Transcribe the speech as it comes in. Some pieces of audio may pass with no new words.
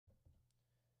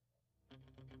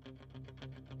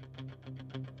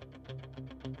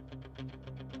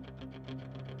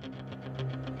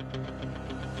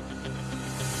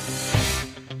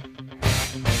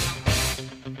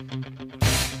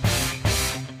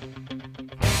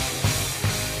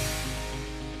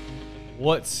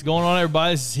What's going on,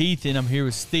 everybody? This is Heath, and I'm here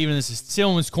with Steven. This is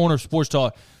Tillman's Corner of Sports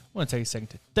Talk. I want to take a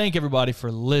second to thank everybody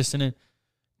for listening.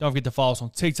 Don't forget to follow us on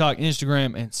TikTok,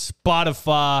 Instagram, and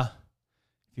Spotify. If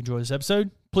you enjoyed this episode,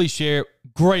 please share it.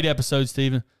 Great episode,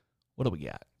 Steven. What do we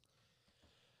got?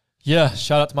 Yeah,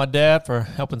 shout out to my dad for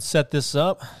helping set this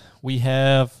up. We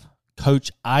have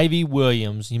Coach Ivy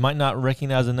Williams. You might not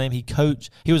recognize the name. He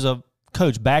was a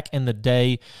coach back in the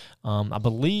day. I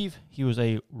believe he was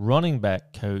a running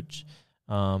back coach.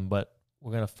 But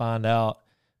we're going to find out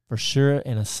for sure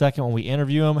in a second when we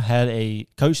interview him. Had a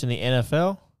coach in the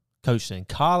NFL, coached in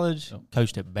college,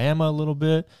 coached at Bama a little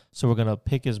bit. So we're going to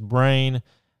pick his brain,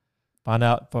 find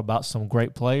out about some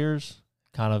great players,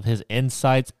 kind of his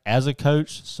insights as a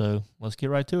coach. So let's get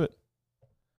right to it.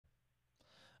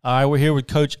 All right, we're here with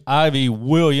Coach Ivy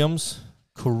Williams,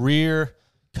 career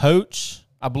coach.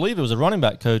 I believe it was a running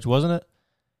back coach, wasn't it?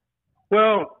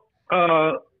 Well,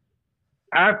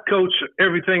 I've coached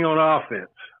everything on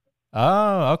offense.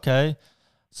 Oh, okay.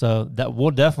 So that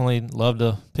we'll definitely love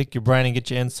to pick your brain and get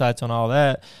your insights on all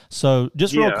that. So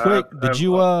just real quick, did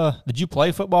you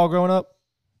play football growing up?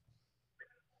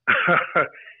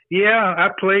 Yeah,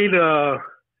 I played in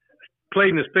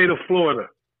the state of Florida.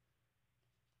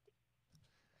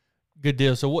 Good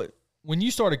deal. So when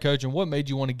you started coaching, what made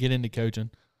you want to get into coaching?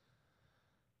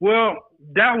 Well,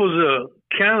 that was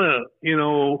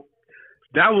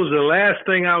that was the last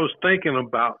thing I was thinking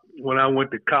about when I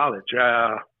went to college.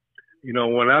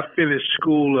 When I finished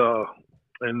school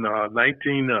in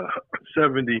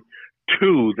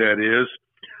 1972, that is,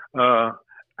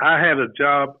 I had a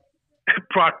job at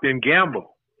Procter &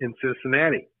 Gamble in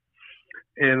Cincinnati.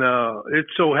 And it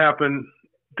so happened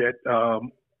that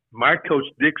my coach,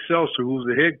 Dick Seltzer, who was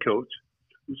the head coach,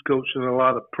 who's coaching a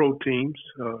lot of pro teams,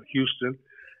 Houston,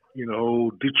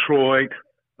 Detroit,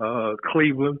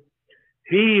 Cleveland,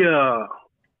 he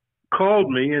called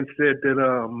me and said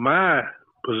that my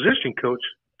position coach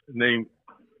name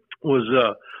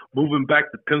was moving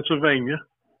back to Pennsylvania,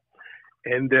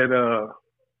 and that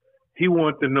he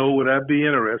wanted to know would I be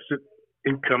interested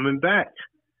in coming back.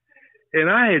 And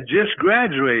I had just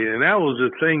graduated, and that was the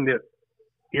thing that,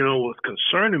 was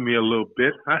concerning me a little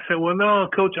bit. I said, well, no,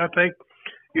 Coach, I think,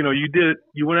 you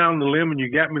went out on the limb and you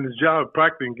got me this job at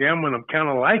Procter & Gamble, and I'm kind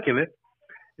of liking it.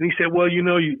 And he said, well,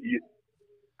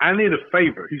 I need a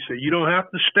favor. He said, you don't have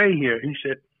to stay here. He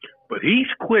said, but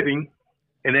he's quitting.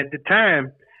 And at the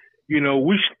time,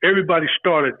 everybody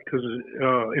started because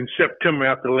in September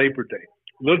after Labor Day.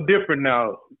 A little different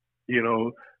now.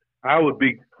 I would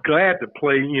be glad to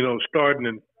play,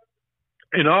 starting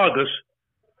in August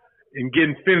and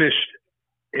getting finished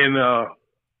in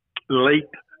late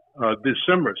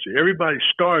December. So everybody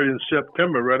started in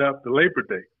September right after Labor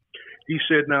Day. He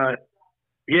said, now,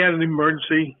 he had an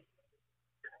emergency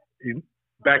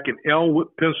back in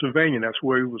Elwood, Pennsylvania. That's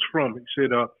where he was from. He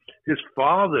said his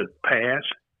father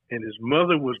passed and his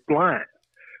mother was blind.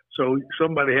 So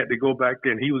somebody had to go back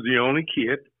there, and he was the only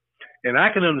kid. And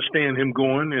I can understand him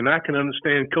going, and I can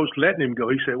understand Coach letting him go.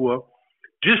 He said, well,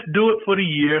 just do it for the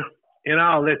year, and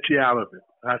I'll let you out of it.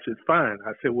 I said, fine.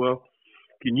 I said, well,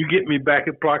 can you get me back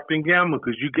at Procter & Gamble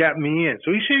because you got me in?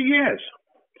 So he said, yes.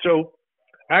 So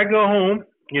I go home.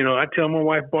 I tell my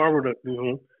wife, Barbara, that,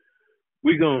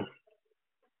 we're going to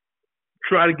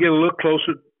try to get a little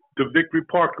closer to Victory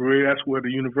Park area. That's where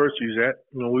the university's at.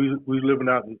 We living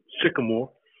out in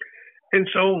Sycamore. And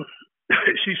so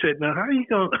she said, now, how are you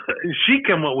going to – she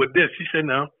came up with this. She said,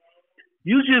 now,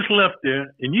 you just left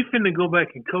there, and you finna go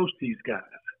back and coach these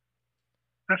guys.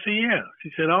 I said, yeah.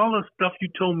 She said, all the stuff you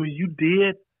told me you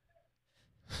did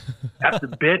after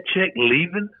bed check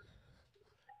leaving,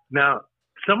 now,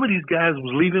 some of these guys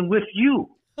was leaving with you.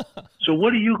 So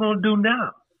what are you going to do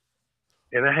now?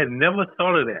 And I had never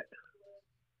thought of that.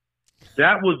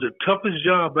 That was the toughest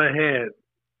job I had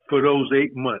for those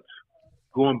 8 months,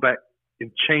 going back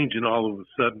and changing all of a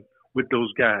sudden with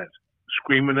those guys,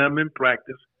 screaming at them in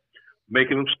practice,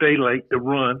 making them stay late to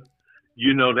run,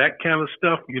 that kind of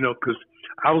stuff, because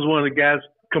I was one of the guys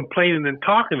complaining and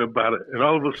talking about it. And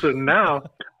all of a sudden now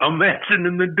I'm asking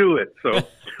them to do it. So,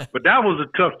 but that was a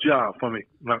tough job for me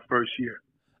my first year.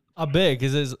 I bet,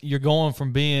 because you're going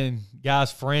from being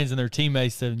guys' friends and their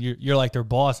teammates to you're like their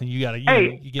boss, and you got to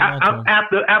you get on to them.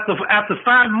 After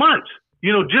 5 months,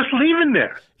 just leaving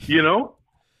there, Yeah.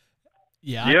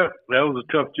 Yeah, that was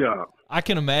a tough job. I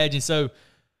can imagine. So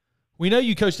we know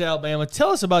you coached at Alabama.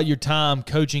 Tell us about your time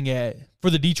coaching for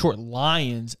the Detroit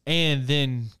Lions and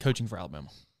then coaching for Alabama.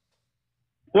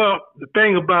 Well, the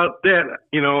thing about that,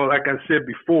 like I said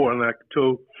before, and like I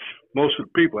told most of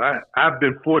the people, I've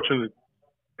been fortunate to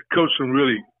coach some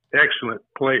really excellent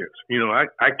players.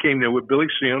 I came there with Billy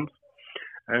Sims,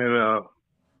 and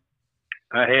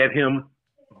I had him.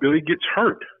 Billy gets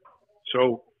hurt,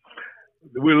 so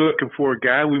we're looking for a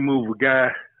guy. We move a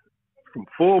guy from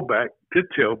fullback to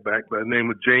tailback by the name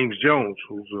of James Jones,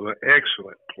 who's an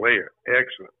excellent player,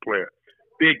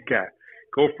 big guy.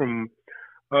 Go from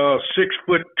 6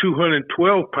 foot,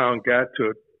 212 pound guy to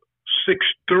a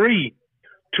 6'3",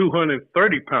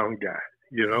 230 pound guy.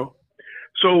 You know,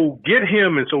 so get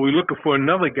him, and so we're looking for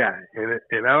another guy.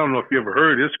 And I don't know if you ever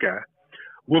heard of this guy,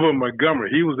 Wilbert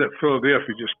Montgomery. He was at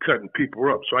Philadelphia just cutting people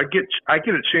up. So I get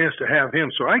a chance to have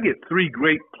him. So I get 3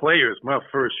 great players my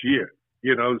first year.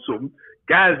 You know, so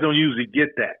guys don't usually get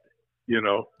that. You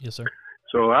know. Yes, sir.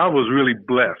 So I was really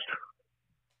blessed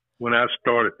when I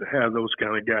started to have those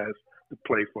kind of guys to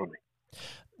play for me.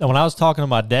 Now, when I was talking to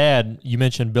my dad, you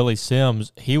mentioned Billy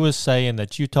Sims. He was saying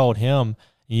that you told him,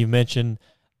 you mentioned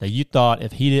that you thought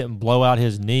if he didn't blow out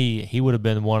his knee, he would have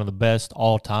been one of the best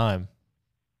all time.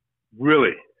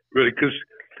 Really, because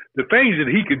the things that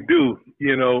he could do,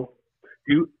 you know,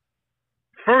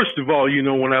 first of all, you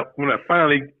know, when I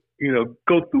finally, you know,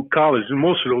 go through college, and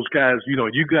most of those guys, you know,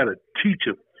 you got to teach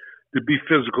them to be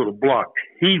physical to block.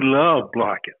 He loved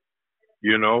blocking,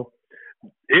 you know.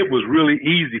 It was really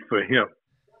easy for him.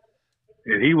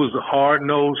 And he was a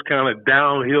hard-nosed, kind of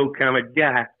downhill kind of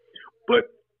guy. But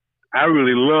I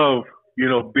really love, you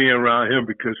know, being around him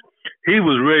because he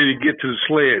was ready to get to the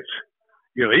sleds.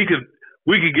 You know,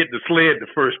 we could get the sled the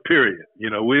first period. You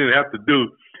know, we didn't have to do,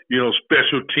 you know,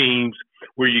 special teams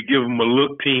where you give them a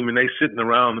look team and they sitting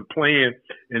around and playing,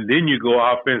 and then you go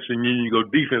offense and then you go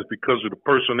defense because of the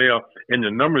personnel and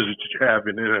the numbers that you have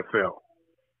in the NFL.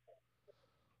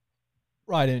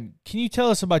 Right, and can you tell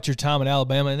us about your time in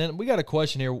Alabama? And then we got a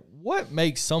question here. What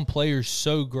makes some players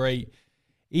so great,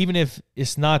 even if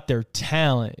it's not their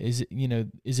talent? Is it, you know,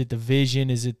 is it the vision?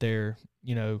 Is it their,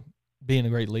 you know, being a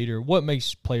great leader? What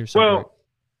makes players so great? Well,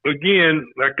 again,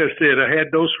 like I said, I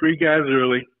had those 3 guys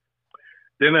early.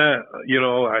 Then I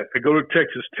go to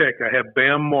Texas Tech. I have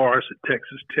Bam Morris at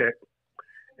Texas Tech,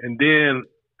 and then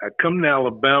I come to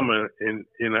Alabama, and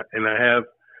I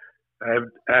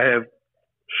have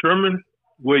Sherman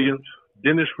Williams,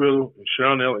 Dennis Riddle, and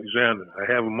Sean Alexander.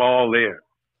 I have them all there,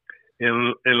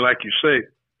 and like you say,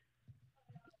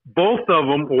 both of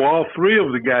them, or all 3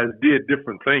 of the guys, did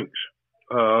different things.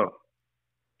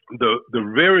 The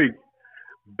very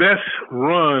best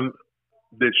run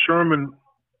that Sherman,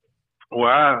 or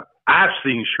I've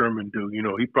seen Sherman do, you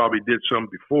know, he probably did some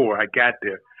before I got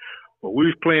there. But we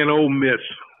was playing Ole Miss,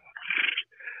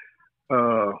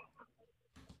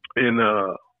 and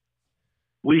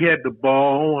we had the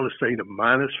ball, I want to say the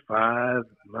 -5,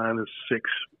 -6,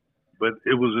 but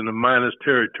it was in the minus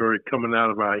territory coming out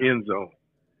of our end zone.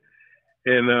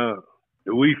 And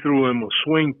we threw him a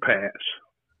swing pass.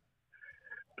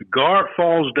 The guard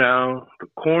falls down, the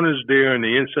corner's there, and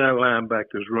the inside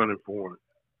linebacker's running for him.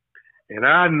 And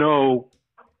I know,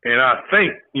 and I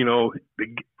think, you know,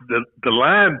 the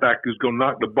linebacker's going to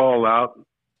knock the ball out,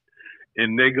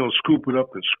 and they're going to scoop it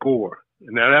up and score.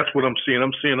 And now that's what I'm seeing.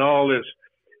 I'm seeing all this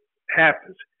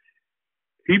happens.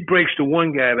 He breaks the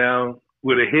one guy down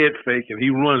with a head fake, and he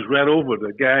runs right over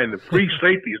the guy, and the free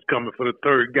safety is coming for the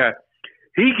third guy.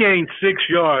 He gained 6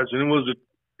 yards, and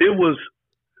it was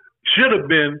should have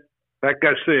been, like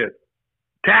I said,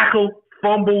 tackle,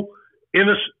 fumble,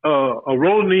 a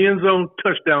roll in the end zone,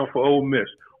 touchdown for Ole Miss,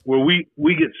 where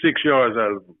we get 6 yards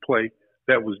out of the play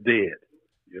that was dead,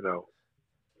 you know.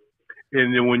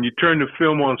 And then when you turn the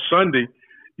film on Sunday,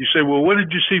 you say, well, what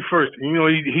did you see first? You know,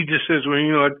 he just says, well,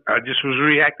 you know, I just was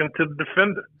reacting to the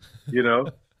defender, you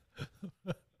know.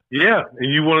 Yeah,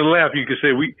 and you want to laugh. You can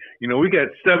say, we got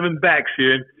 7 backs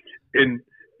here, and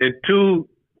two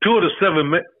of the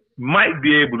 7 might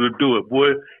be able to do it.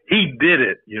 Boy, he did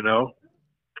it, you know.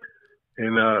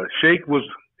 And Shake was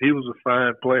a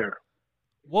fine player.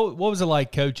 What was it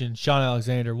like coaching Sean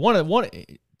Alexander? One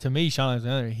to me, Sean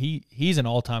Alexander, he's an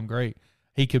all-time great.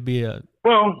 He could be a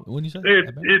Wouldn't you say?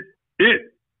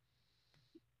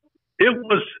 It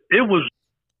was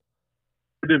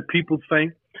than people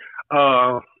think.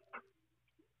 I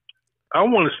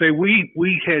want to say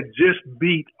we had just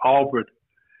beat Auburn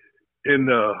in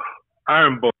the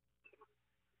Iron Bowl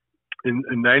in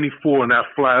 '94, and I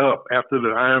fly up after the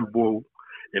Iron Bowl,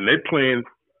 and they playing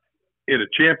in a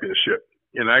championship,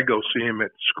 and I go see him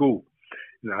at the school.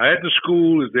 Now at the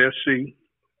school is SC,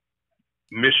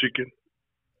 Michigan,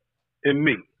 and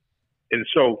me, and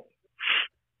so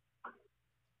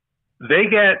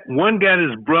one got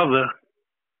his brother.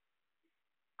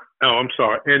 Oh, I'm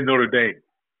sorry, and Notre Dame.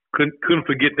 Couldn't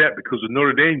forget that because the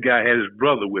Notre Dame guy had his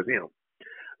brother with him.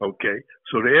 Okay,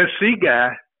 so the SC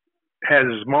guy has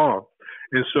his mom,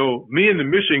 And so me and the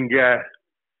Michigan guy,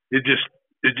 it just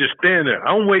stand there.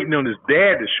 I'm waiting on his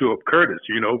dad to show up, Curtis,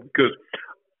 because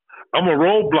I'm gonna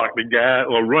roadblock the guy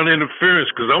or run interference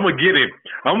because I'm gonna get him.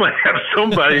 I'm gonna have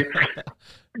somebody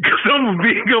because I'm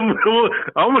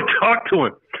gonna talk to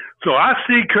him. So I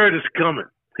see Curtis coming.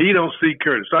 He don't see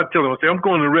Curtis. So I tell him, I'm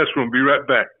going to the restroom. Be right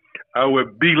back. I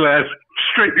went beeline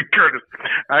straight to Curtis.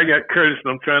 I got Curtis,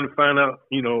 and I'm trying to find out,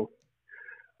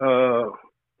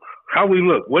 how we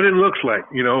look, what it looks like.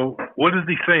 What is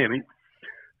he saying?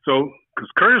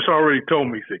 Because Curtis already told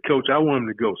me, he said, Coach, I want him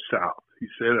to go south. He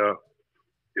said,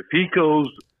 if he goes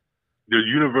to the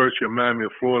University of Miami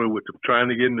of Florida, which I'm trying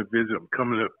to get him to visit, I'm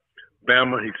coming to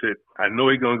Bama. He said, I know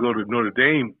he's going to go to Notre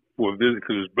Dame for a visit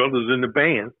because his brother's in the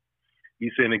band. He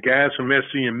said, the guys from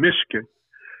SC in Michigan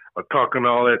are talking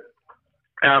all that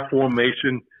I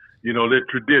formation, their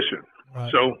tradition.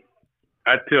 Right. So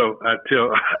I tell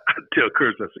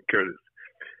Curtis, I said, Curtis,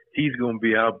 he's going to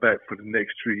be out back for the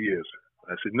next 3 years.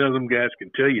 I said, none of them guys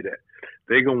can tell you that.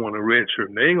 They're going to want a red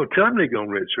shirt. They ain't going to tell him they're going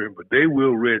to red shirt him, but they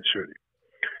will red shirt him.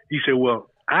 He said,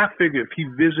 well, I figure if he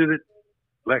visited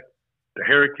like the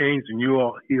Hurricanes and you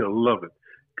all, he'll love it.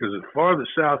 Because as far as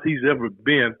south he's ever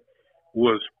been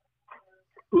was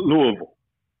Louisville.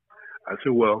 I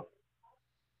said, well,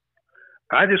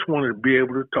 I just wanted to be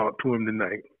able to talk to him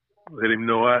tonight, let him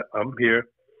know I'm here,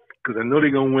 because I know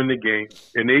they're going to win the game.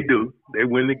 And they do. They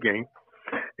win the game.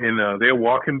 And they're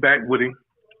walking back with him.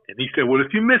 And he said, well,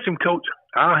 if you miss him, Coach,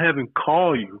 I'll have him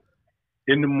call you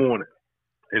in the morning.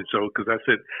 And so, because I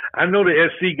said, I know the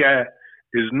SC guy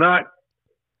is not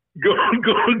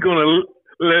going to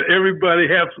let everybody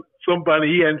have somebody.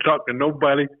 He hadn't talked to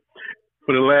nobody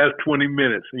for the last 20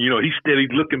 minutes. He's steady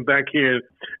looking back here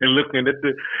and looking at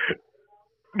the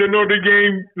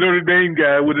Notre Dame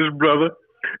guy with his brother.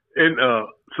 And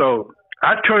so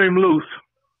I turned him loose.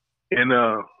 And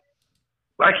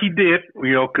like he did,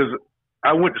 because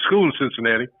I went to school in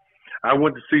Cincinnati. I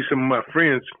went to see some of my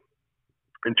friends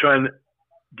and trying to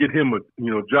get him a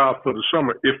job for the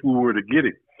summer if we were to get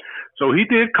it. So he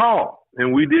did call,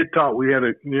 and we did talk. We had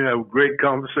a great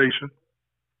conversation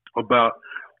about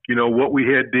what we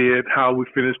had did, how we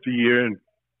finished the year, and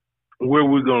where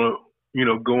we're gonna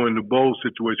go in the bowl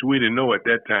situation. We didn't know at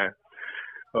that time.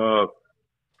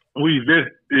 We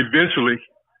eventually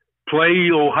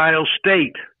played Ohio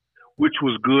State, which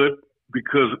was good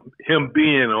because him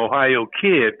being an Ohio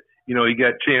kid, he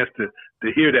got a chance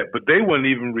to hear that. But they wasn't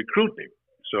even recruiting him.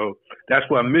 So that's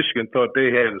why Michigan thought they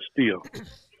had a steal.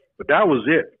 But that was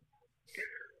it.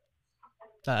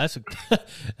 That's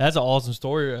an awesome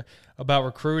story about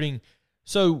recruiting.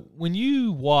 So when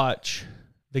you watch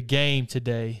the game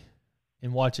today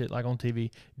and watch it like on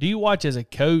TV, do you watch as a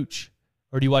coach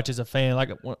or do you watch as a fan?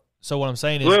 So what I'm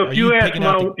saying is, well, if you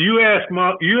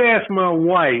ask my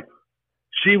wife,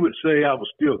 she would say I was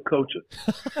still coaching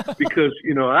because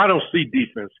I don't see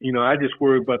defense. I just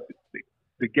worry about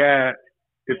the guy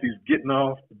if he's getting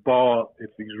off the ball, if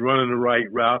he's running the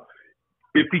right route,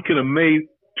 if he could have made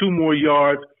 2 more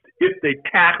yards, if they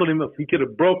tackled him, if he could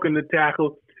have broken the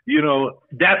tackle.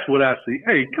 That's what I see.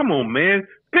 Hey, come on, man,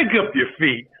 pick up your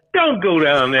feet. Don't go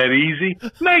down that easy.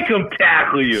 Make them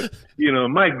tackle you.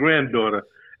 My granddaughter,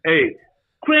 hey,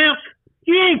 Gramps,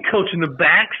 you ain't coaching the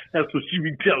backs. That's what she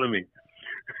be telling me.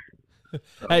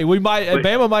 Hey,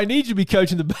 Bama might need you to be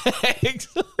coaching the backs.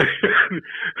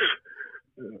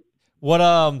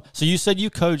 So you said you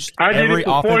coached I did it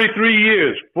for 43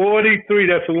 years. 43,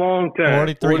 that's a long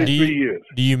time. 43 years.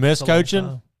 Do you miss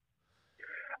coaching?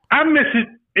 I miss it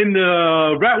in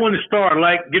the right when it started,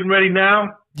 like getting ready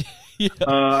now. Yeah.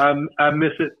 I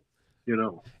miss it,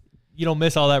 You don't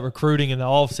miss all that recruiting in the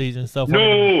off season stuff.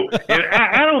 No, and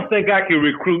I don't think I can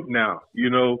recruit now,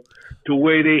 the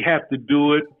way they have to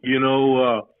do it,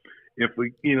 if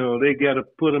we, they got to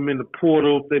put them in the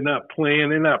portal. If they're not playing,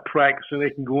 they're not practicing, they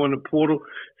can go in the portal.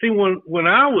 See, when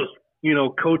I was,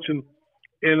 coaching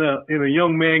and a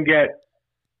young man got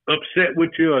upset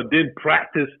with you or didn't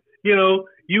practice,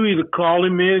 you either call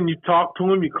him in, you talk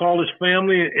to him, you call his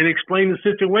family and explain the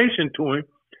situation to him.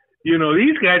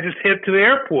 These guys just head to the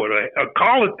airport or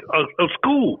call it a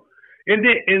school. And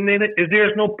then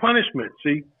there's no punishment,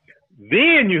 see.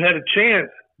 Then you had a chance.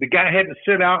 The guy had to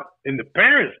sit out and the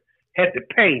parents had to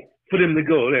pay for them to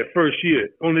go that first year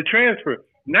on the transfer.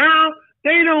 Now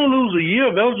they don't lose a year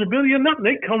of eligibility or nothing.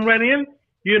 They come right in,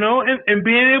 and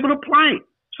being able to play.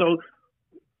 So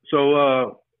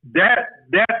that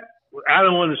I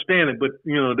don't understand it, but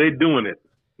they're doing it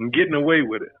and getting away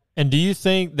with it. And do you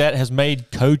think that has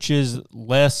made coaches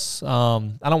less? I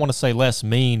don't want to say less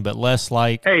mean, but less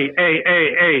like.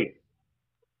 Hey!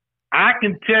 I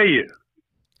can tell you,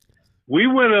 we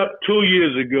went up 3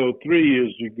 years ago,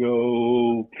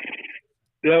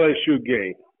 the LSU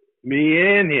game, me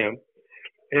and him,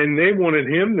 and they wanted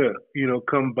him to,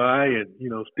 come by and,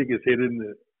 stick his head in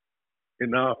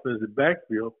the offensive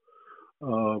backfield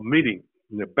meeting.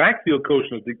 And the backfield coach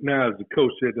now is the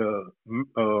coach at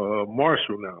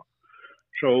Marshall now.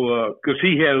 So, because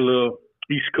he had a little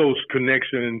East Coast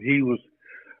connection, and he was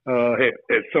had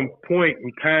at some point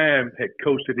in time had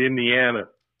coached at Indiana.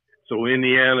 So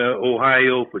Indiana,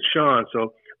 Ohio for Sean.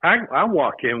 So I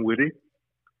walk in with him,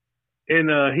 and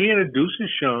he introduces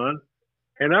Sean,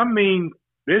 and I mean,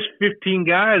 there's 15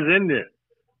 guys in there.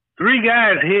 3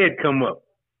 guys' head come up.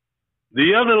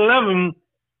 The other 11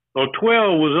 or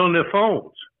 12 was on their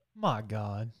phones. My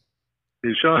God.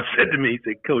 And Sean said to me, he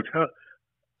said, Coach,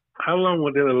 how long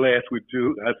would that last with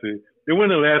you? I said, it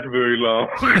wouldn't last very long.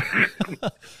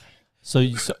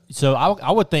 So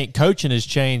I would think coaching has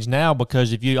changed now,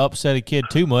 because if you upset a kid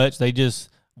too much, they just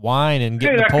whine and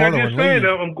get in the portal and leave.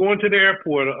 I'm going to the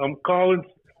airport. I'm calling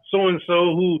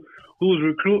so-and-so who's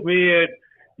recruiting me at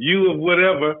U of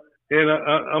whatever, and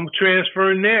I'm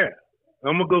transferring there.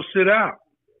 I'm going to go sit out.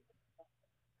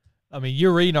 I mean,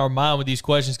 you're reading our mind with these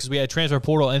questions because we had transfer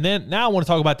portal. And then now I want to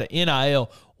talk about the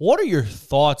NIL. What are your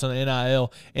thoughts on the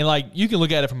NIL? And, you can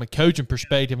look at it from a coaching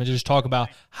perspective and just talk about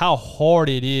how hard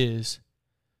it is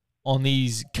on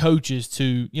these coaches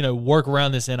to, work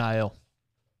around this NIL.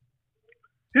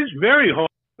 It's very hard.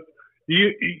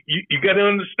 You got to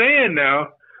understand now,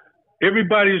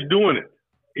 everybody's doing it,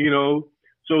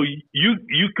 So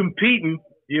you competing,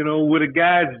 with a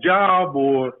guy's job,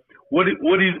 or what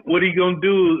he gonna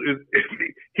do is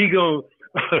he gonna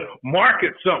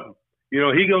market something. He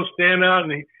gonna stand out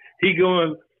and he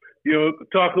gonna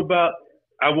talk about,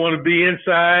 I want to be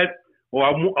inside, or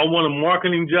I want a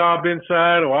marketing job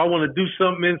inside, or I want to do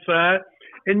something inside.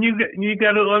 And you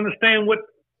got to understand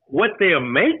what they are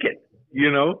making.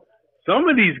 Some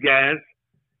of these guys,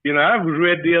 I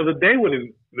read the other day with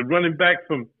the running back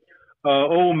from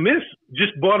Ole Miss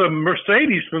just bought a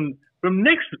Mercedes from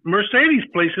Nick's Mercedes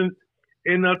place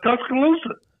in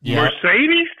Tuscaloosa. Yeah.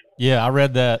 Mercedes? Yeah, I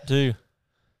read that too.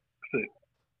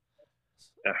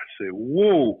 I said,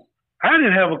 whoa. I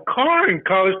didn't have a car in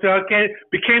college till I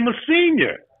became a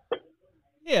senior.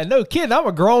 Yeah, no kidding. I'm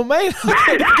a grown man. I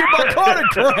can't get my car to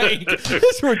crank.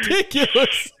 It's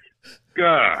ridiculous.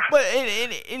 God. But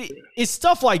it's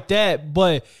stuff like that.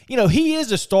 But, he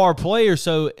is a star player.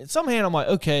 So, in some hand, I'm like,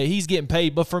 okay, he's getting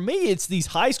paid. But for me, it's these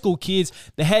high school kids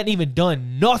that hadn't even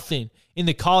done nothing in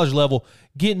the college level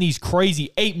getting these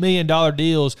crazy $8 million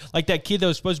deals. Like that kid that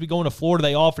was supposed to be going to Florida,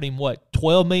 they offered him,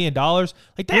 $12 million?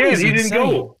 Like, that is he insane. Didn't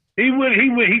go.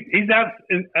 He's out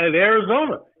in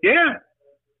Arizona. Yeah.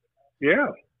 Yeah.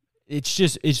 It's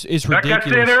just, it's ridiculous. Like I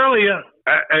said earlier,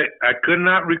 I could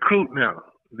not recruit now.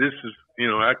 This is,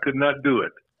 I could not do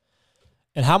it.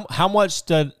 And how much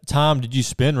time did you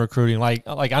spend recruiting? Like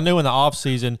I know in the off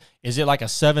season, is it like a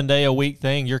 7-day-a-week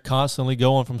thing? You're constantly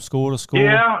going from school to school?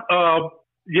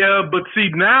 Yeah, but see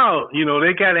now,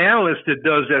 they got analysts that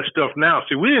does that stuff now.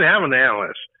 See, we didn't have an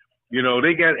analyst.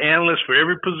 They got analysts for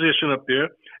every position up there,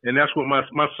 and that's what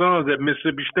my son's at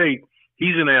Mississippi State.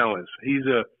 He's an analyst. He's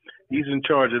in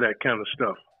charge of that kind of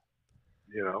stuff.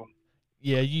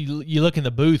 Yeah, you look in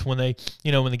the booth when they,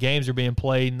 when the games are being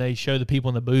played and they show the people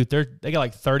in the booth, they got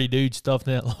like 30 dudes stuffed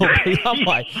in that little booth. I'm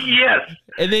like, yes.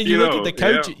 And then you look at the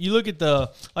coach, you look at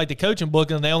the coaching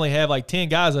book, and they only have like 10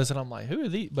 guys. I said, I'm like, who are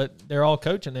these? But they're all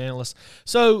coaching analysts.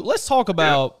 So let's talk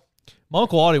about my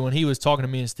Uncle Audie. When he was talking to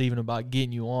me and Steven about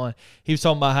getting you on, he was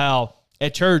talking about how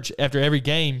at church after every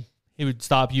game he would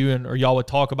stop you or y'all would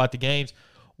talk about the games.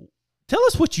 Tell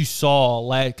us what you saw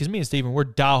because me and Steven, we're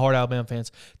diehard Alabama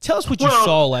fans. Tell us what you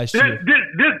saw last year.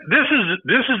 This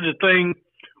is the thing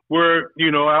where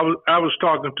I was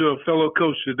talking to a fellow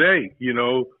coach today,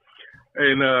 and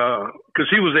because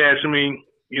he was asking me,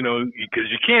 because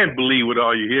you can't believe what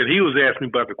all you hear. He was asking me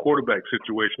about the quarterback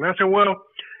situation. I said, well,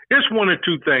 it's one or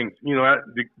two things.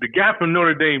 The guy from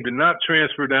Notre Dame did not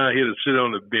transfer down here to sit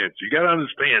on the bench. You got to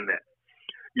understand that.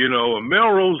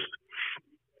 Melrose.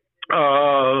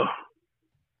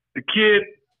 The kid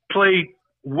played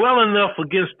well enough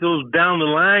against those down the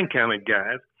line kind of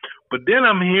guys, but then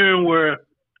I'm hearing where,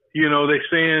 they're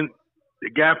saying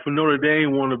the guy from Notre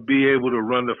Dame want to be able to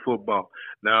run the football.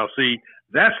 Now, see,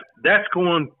 that's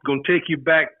going to take you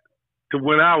back to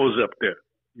when I was up there.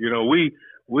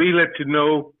 We let you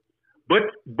know, but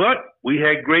we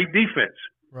had great defense.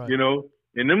 Right.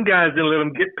 And them guys didn't let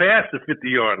them get past the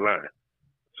 50-yard line.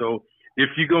 So if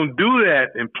you're gonna do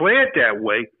that and play it that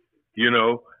way,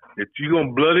 if you're going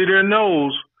to bloody their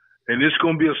nose and it's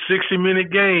going to be a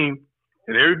 60-minute game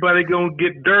and everybody going to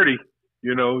get dirty,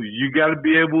 You know, you got to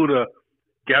be able to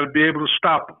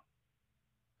stop them.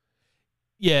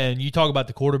 Yeah, and you talk about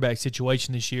the quarterback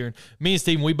situation this year. And me and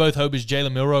Steven, we both hope is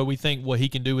Jalen Milroe. We think what he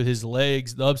can do with his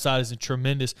legs, the upside is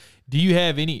tremendous. Do you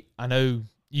have any – I know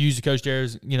you used to coach there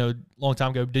a long time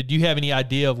ago. Did you have any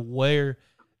idea of where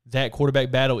that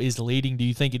quarterback battle is leading? Do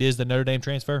you think it is the Notre Dame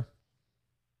transfer?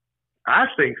 I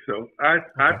think so. I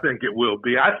think it will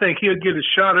be. I think he'll get a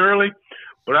shot early,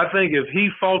 but I think if he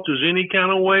falters any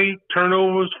kind of way,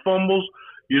 turnovers, fumbles,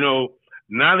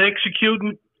 not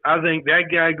executing, I think that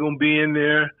guy going to be in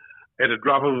there at the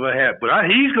drop of a hat. But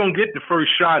he's going to get the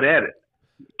first shot at it.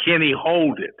 Can he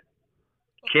hold it?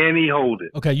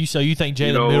 Okay, so you think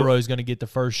Jalen Milroe is going to get the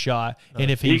first shot,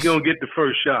 and if he's going to get the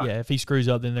first shot, if he screws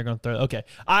up, then they're going to throw. Okay,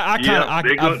 I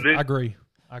agree.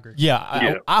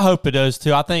 Yeah, I hope it does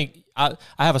too. I think I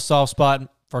have a soft spot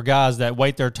for guys that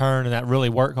wait their turn and that really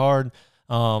work hard.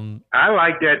 I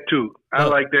like that too.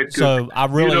 So I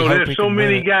really hope there's so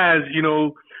many guys.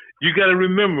 You got to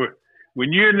remember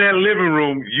when you're in that living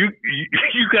room, you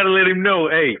got to let him know,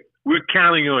 hey, we're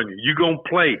counting on you. You're gonna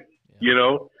play.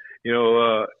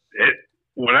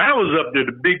 When I was up there,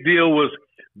 the big deal was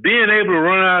being able to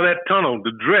run out of that tunnel,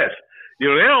 the dress. They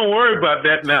don't worry about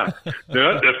that now.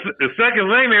 The second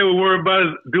thing they were worried about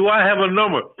is, do I have a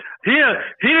number? He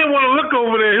didn't want to look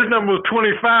over there. His number was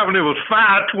 25, and it was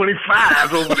 525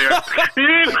 over there.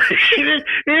 he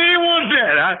didn't want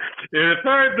that. And the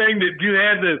third thing that you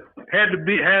had to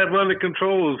have under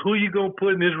control is who you gonna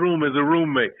put in this room as a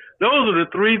roommate. Those are the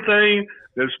three things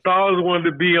that stars wanted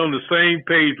to be on the same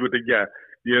page with the guy.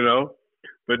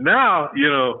 But now,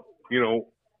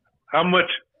 how much.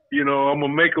 I'm gonna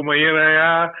make him my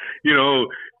NII.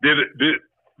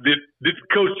 Did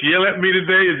coach yell at me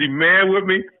today? Is he mad with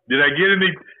me? Did I get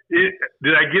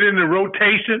in the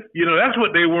rotation? That's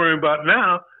what they worrying about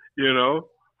now.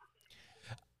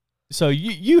 So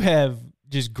you have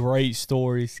just great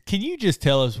stories. Can you just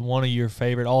tell us one of your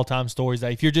favorite all-time stories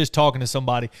that if you're just talking to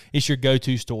somebody, it's your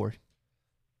go-to story?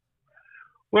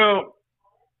 Well,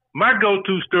 my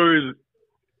go-to story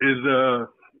is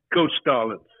Coach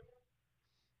Stallings.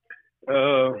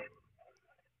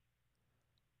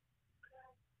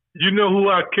 You know who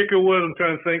our kicker was? I'm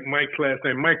trying to think Mike's last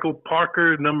name. Michael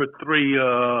Parker, number 3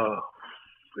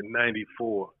 in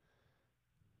 94.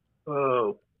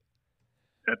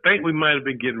 I think we might have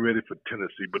been getting ready for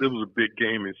Tennessee, but it was a big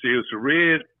game. And see, it was a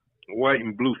red, white,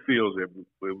 and blue fields that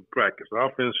we practice.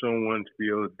 Offense on one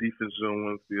field, defense on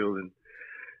one field, and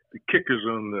the kickers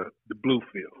on the blue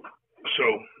field.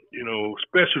 So,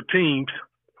 special teams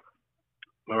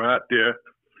are out there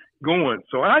going.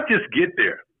 So I just get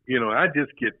there.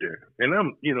 And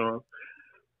I'm,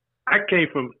 I came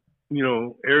from,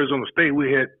 Arizona State.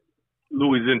 We had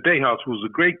Louis Zendejas, who was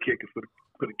a great kicker for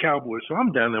the Cowboys. So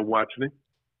I'm down there watching him.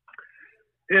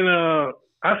 And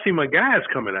I see my guys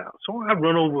coming out. So I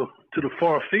run over to the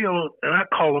far field and I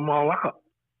call them all out.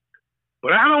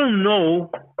 But I don't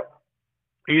know,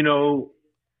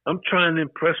 I'm trying to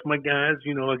impress my guys.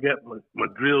 I got my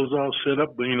drills all set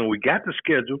up, but, we got the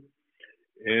schedule.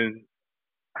 And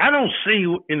I don't see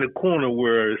in the corner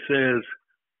where it says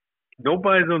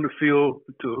nobody's on the field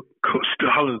until Coach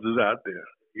Stallings is out there,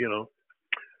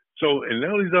 So, and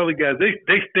all these other guys,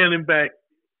 they standing back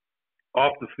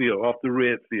off the field, off the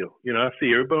red field. I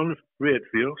see everybody on the red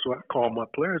field, so I call my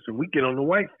players and we get on the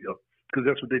white field because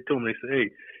that's what they told me. They said,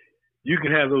 hey, you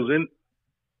can have those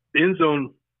end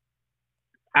zone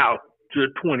out to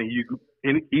the 20,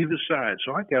 in either side.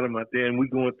 So I got them out there and we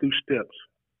going through steps.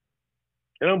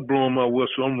 And I'm blowing my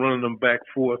whistle. I'm running them back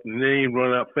forth, and they ain't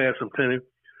running out fast. I'm telling you.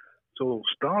 So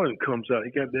Starling comes out.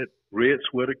 He got that red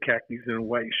sweater, khakis, and a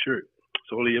white shirt.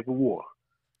 That's all he ever wore.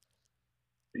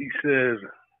 He says,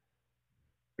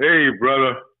 hey,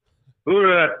 brother, who's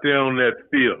out there on that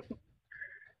field?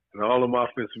 And all them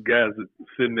offensive guys are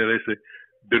sitting there. They say,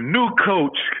 the new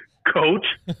coach.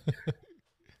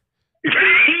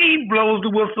 He blows the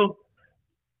whistle.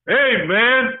 Hey,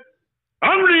 man.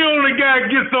 I'm the only guy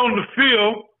that gets on the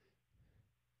field.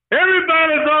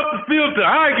 Everybody's off the field till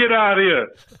I get out here.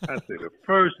 I say, the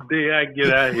first day I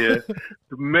get out here,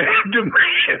 the man's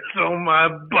on my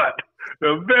butt.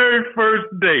 The very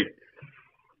first day.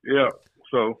 Yeah.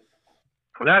 So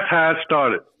that's how it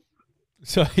started.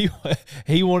 So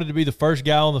he wanted to be the first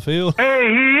guy on the field? Hey,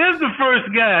 he is the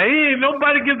first guy.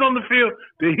 Nobody gets on the field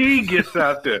till he gets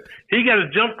out there. He got to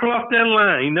jump across that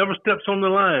line. He never steps on the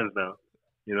lines now.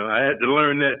 I had to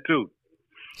learn that too.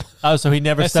 Oh, so he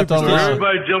never stepped on the line.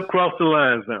 Everybody jump across the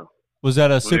lines now. Was that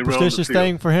a superstitious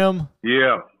thing for him?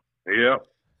 Yeah.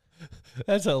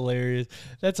 That's hilarious.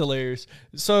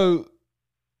 So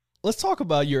let's talk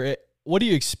about what do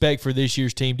you expect for this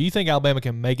year's team? Do you think Alabama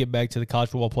can make it back to the college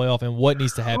football playoff, and what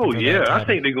needs to happen? Oh, for yeah. that to I happen?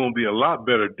 think they're going to be a lot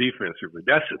better defensively.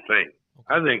 That's the thing.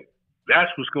 I think that's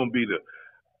what's going to be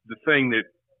the thing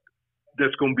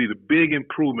that's going to be the big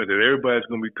improvement that everybody's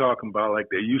going to be talking about like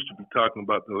they used to be talking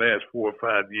about the last 4 or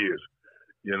 5 years.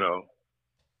 You know,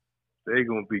 they're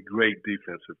going to be great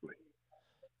defensively.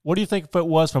 What do you think it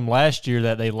was from last year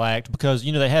that they lacked? Because,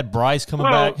 they had Bryce coming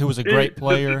back, who was a great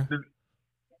player.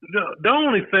 The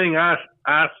only thing I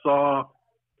saw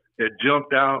that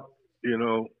jumped out,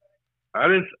 I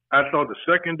thought the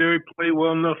secondary played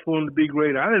well enough for them to be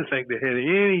great. I didn't think they had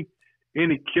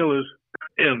any killers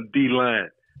in D-line.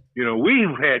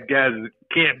 We've had guys that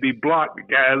can't be blocked, the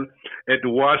guys at the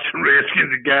Washington Redskins,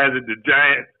 the guys at the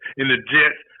Giants and the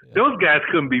Jets. Yeah. Those guys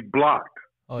couldn't be blocked,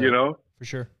 For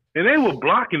sure. And they were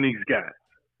blocking these guys,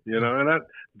 and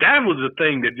that was the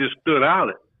thing that just stood out,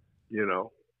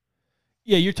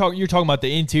 Yeah, you're talking about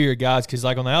the interior guys because,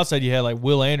 like, on the outside you had like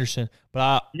Will Anderson,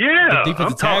 but the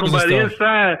defensive tackles about the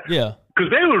inside. Yeah,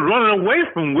 because they were running away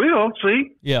from Will.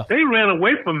 See, yeah, they ran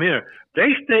away from him.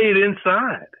 They stayed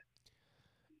inside.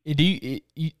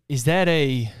 Is that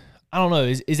I don't know.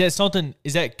 Is that something?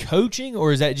 Is that coaching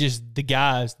or is that just the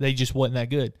guys? They just wasn't that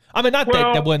good. I mean, that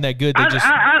wasn't that good. I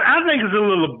think it's a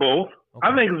little of both. Okay.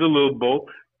 I think it's a little both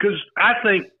because I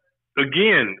think.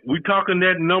 Again, we talking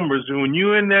that numbers, and when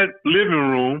you're in that living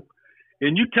room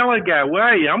and you tell a guy, well,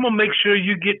 hey, I'm going to make sure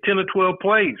you get 10 or 12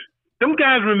 plays. Them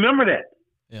guys remember that.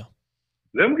 Yeah.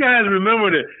 Them guys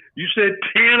remember that. You said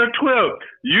 10 or 12.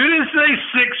 You didn't say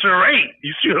 6 or 8.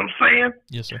 You see what I'm saying?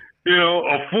 Yes, sir.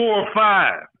 Or 4 or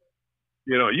 5.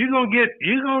 You're going to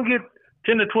get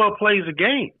 10 to 12 plays a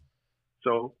game.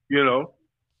 So,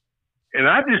 and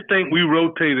I just think we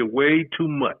rotated way too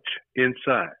much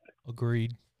inside.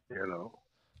 Agreed.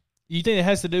 You think it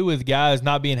has to do with guys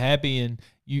not being happy and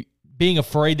you being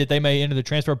afraid that they may enter the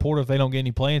transfer portal if they don't get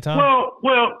any playing time?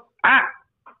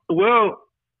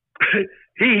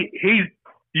 He.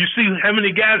 You see how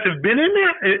many guys have been in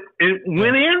there? It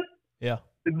went in. Yeah.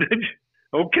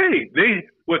 Okay, they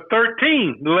were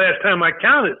 13 the last time I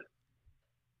counted.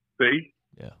 See?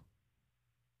 Yeah.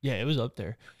 Yeah, it was up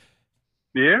there.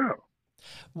 Yeah.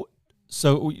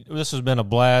 So this has been a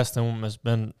blast, and it's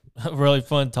been really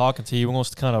fun talking to you. We're going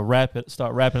to kind of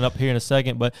start wrapping it up here in a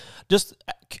second. But just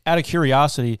out of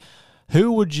curiosity,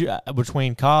 who would you,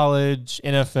 between college,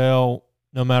 NFL,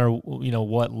 no matter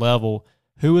what level,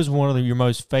 who is one of your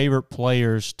most favorite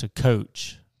players to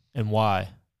coach and why?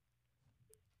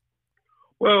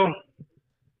 Well,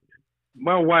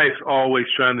 my wife's always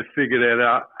trying to figure that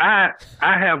out. I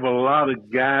have a lot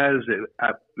of guys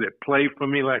that play for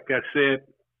me, like I said,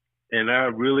 and I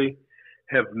really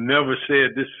have never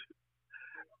said this.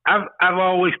 I've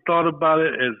always thought about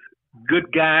it as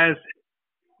good guys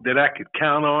that I could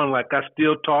count on. Like I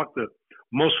still talk to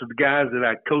most of the guys that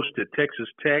I coached at Texas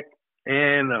Tech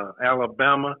and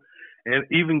Alabama, and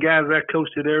even guys I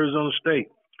coached at Arizona State.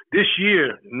 This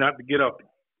year, not to get off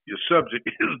your subject,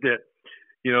 is that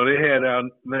they had our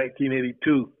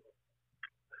 1982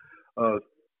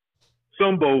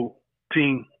 Sun Bowl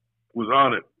team was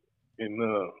on it, and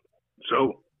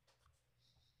so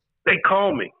they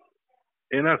called me.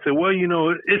 And I said, well,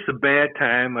 it's a bad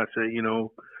time. I said,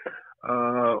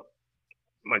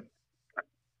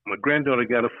 my granddaughter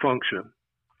got a function.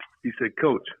 He said,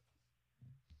 Coach,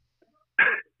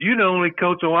 you the only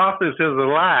coach on offense that's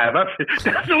alive. I said,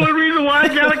 that's the only reason why I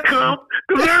got to come,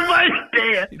 because everybody's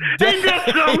dead. Ain't that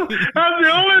something? That's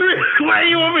the only reason why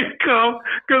you want me to come,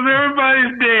 because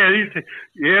everybody's dead. He said,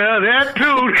 yeah, that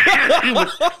too.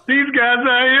 These guys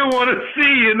out here want to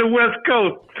see you in the West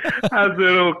Coast. I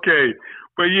said, okay.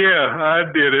 But, yeah, I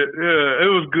did it. Yeah,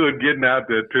 it was good getting out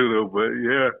there, too, though. But,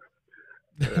 yeah,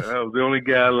 I was the only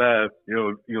guy alive.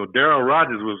 Darryl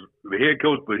Rogers was the head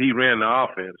coach, but he ran the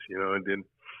offense, and then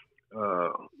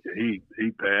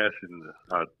he passed, and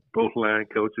both line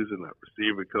coaches and our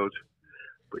receiver coach.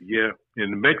 But, yeah,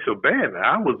 and it makes so bad.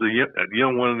 I was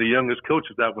one of the youngest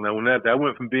coaches out when I went out there. I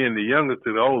went from being the youngest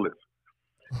to the oldest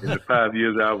in the 5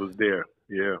 years I was there,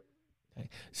 yeah.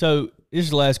 So this is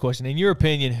the last question. In your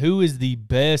opinion, who is the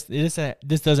best? This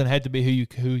doesn't have to be who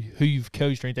you've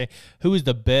coached or anything. Who is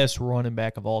the best running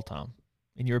back of all time,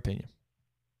 in your opinion?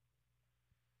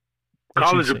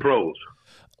 College or pros?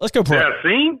 Let's go pro. That I've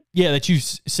seen? Yeah, that you've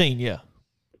seen. Yeah.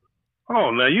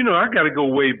 Oh, now I got to go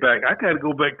way back. I got to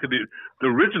go back to the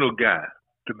original guy,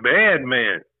 the bad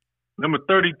man, number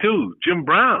 32, Jim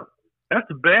Brown. That's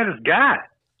the baddest guy.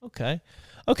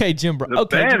 Okay, Jim Brown. The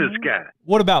baddest guy.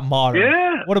 What about modern?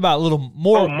 Yeah. What about a little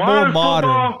more modern?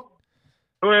 Football?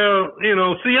 Well,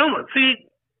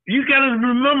 you got to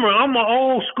remember, I'm an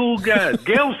old school guy.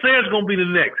 Gale Sayers going to be the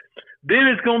next. Then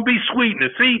it's going to be Sweetener.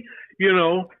 See, you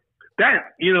know,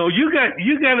 that, you know, you got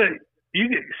to,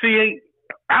 see,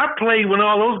 I played when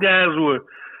all those guys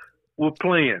were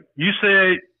playing. You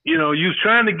said, you know, you was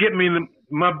trying to get me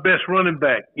my best running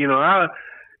back. You know, I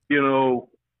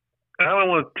don't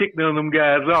want to tick none of them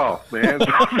guys off, man.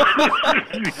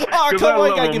 Because I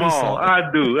love them all. I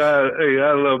do.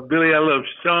 I love Billy. I love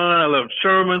Sean. I love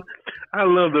Sherman. I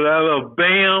love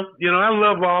Bam. You know, I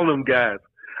love all them guys.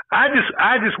 I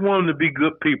just want them to be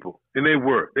good people, and they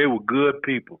were. They were good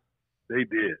people. They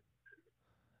did.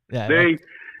 Yeah.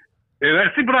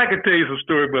 But I can tell you some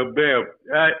story about Bam.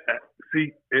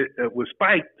 With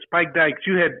Spike Dykes,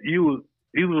 he was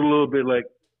a little bit like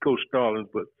Coach Stallings,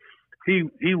 but he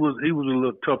was a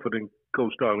little tougher than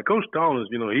Coach Stallings. Coach Stallings,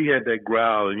 you know, he had that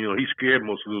growl, and you know, he scared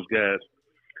most of those guys.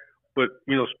 But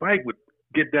you know, Spike would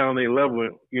get down their level,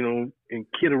 you know, and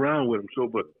kid around with him. So,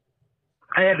 but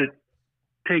I had to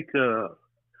take.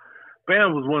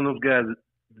 Bam was one of those guys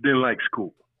that didn't like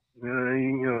school. You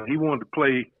know, he wanted to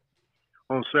play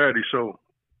on Saturday, so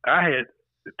I had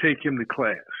to take him to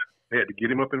class. I had to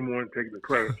get him up in the morning, take him to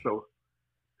class. So,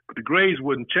 but the grades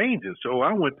wasn't changing, so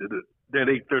I went to that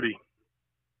 8:30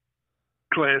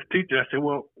 class teacher. I said,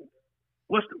 "Well,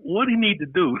 what do you need to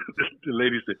do?" The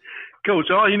lady said, "Coach,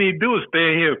 all you need to do is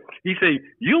stay here." He said,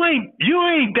 "You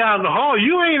ain't down the hall.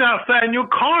 You ain't outside in your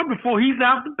car before he's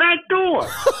out the back door."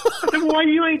 I said, "Why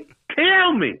you ain't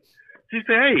tell me?" She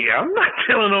said, "Hey, I'm not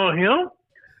telling on him."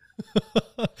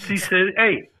 She said,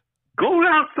 "Hey, go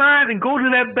outside and go to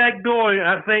that back door. And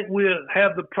I think we'll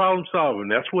have the problem solving."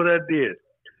 That's what I did.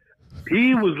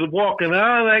 He was walking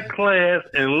out of that class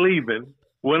and leaving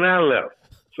when I left.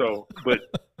 So, but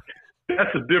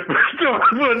that's a different story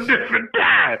for a different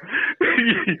time.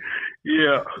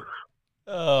 Yeah.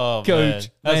 Oh, Coach, man.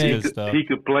 That's man. good stuff. He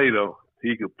could play, though.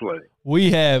 He could play.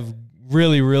 We have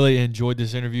really, really enjoyed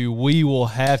this interview. We will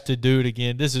have to do it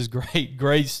again. This is great,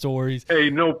 great stories. Hey,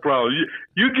 no problem.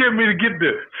 You get me to get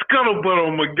the scuttlebutt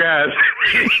on my guys.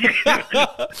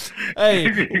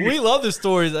 Hey, we love the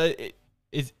stories.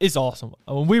 It's awesome.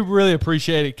 I mean, we really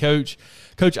appreciate it, Coach.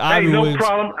 Coach Ivy Hey, no Williams.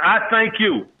 problem. I thank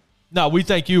you. No, we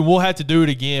thank you. We'll have to do it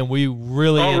again. We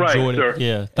really All right, enjoyed sir. it.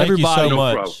 Yeah. Thank Everybody, you so No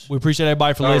much. problem. We appreciate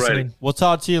everybody for All listening. righty. We'll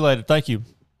talk to you later. Thank you.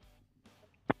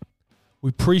 We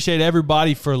appreciate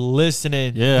everybody for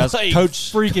listening. Yeah, that's Like,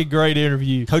 Coach- freaking great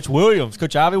interview. Coach Williams,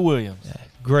 Coach Ivy Williams.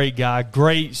 Great guy,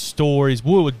 great stories.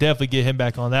 We would definitely get him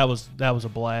back on. That was a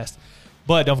blast.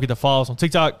 But don't forget to follow us on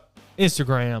TikTok,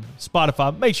 Instagram,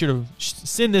 Spotify. Make sure to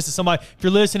send this to somebody. If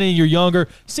you're listening, you're younger,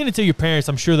 send it to your parents.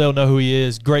 I'm sure they'll know who he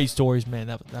is. Great stories, man.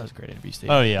 That was a great interview,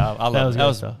 Steve. Oh, yeah. I love it. That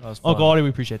was That was fun. Uncle Audie, we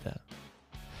appreciate that.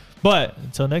 But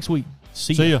until next week,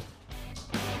 see ya. ya.